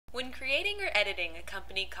When creating or editing a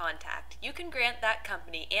company contact, you can grant that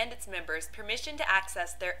company and its members permission to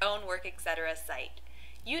access their own WorkEtc site.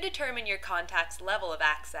 You determine your contact's level of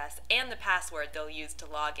access and the password they'll use to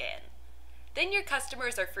log in. Then your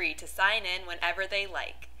customers are free to sign in whenever they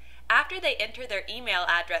like. After they enter their email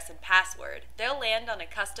address and password, they'll land on a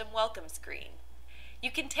custom welcome screen.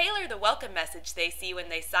 You can tailor the welcome message they see when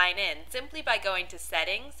they sign in simply by going to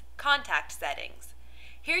Settings, Contact Settings.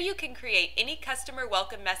 Here you can create any customer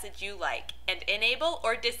welcome message you like and enable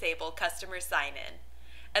or disable customer sign-in.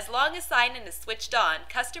 As long as sign-in is switched on,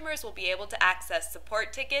 customers will be able to access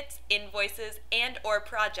support tickets, invoices, and/or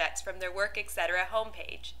projects from their WorkEtc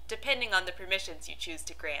homepage, depending on the permissions you choose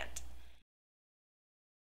to grant.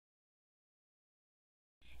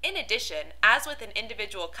 In addition, as with an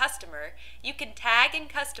individual customer, you can tag and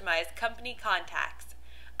customize company contacts.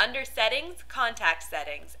 Under Settings, Contact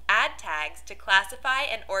Settings, add tags to classify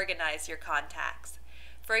and organize your contacts.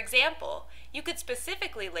 For example, you could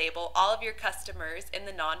specifically label all of your customers in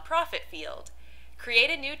the nonprofit field. Create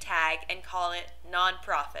a new tag and call it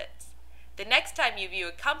Nonprofits. The next time you view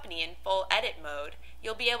a company in full edit mode,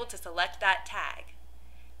 you'll be able to select that tag.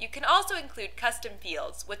 You can also include custom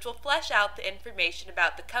fields, which will flesh out the information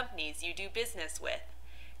about the companies you do business with.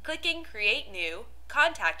 Clicking Create New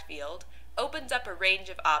Contact Field opens up a range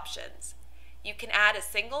of options. You can add a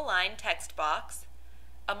single-line text box,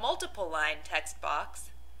 a multiple-line text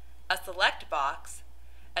box, a select box,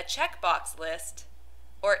 a checkbox list,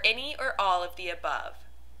 or any or all of the above.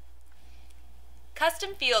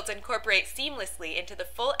 Custom fields incorporate seamlessly into the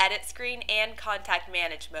full edit screen and contact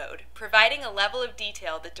manage mode, providing a level of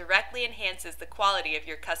detail that directly enhances the quality of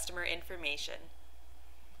your customer information.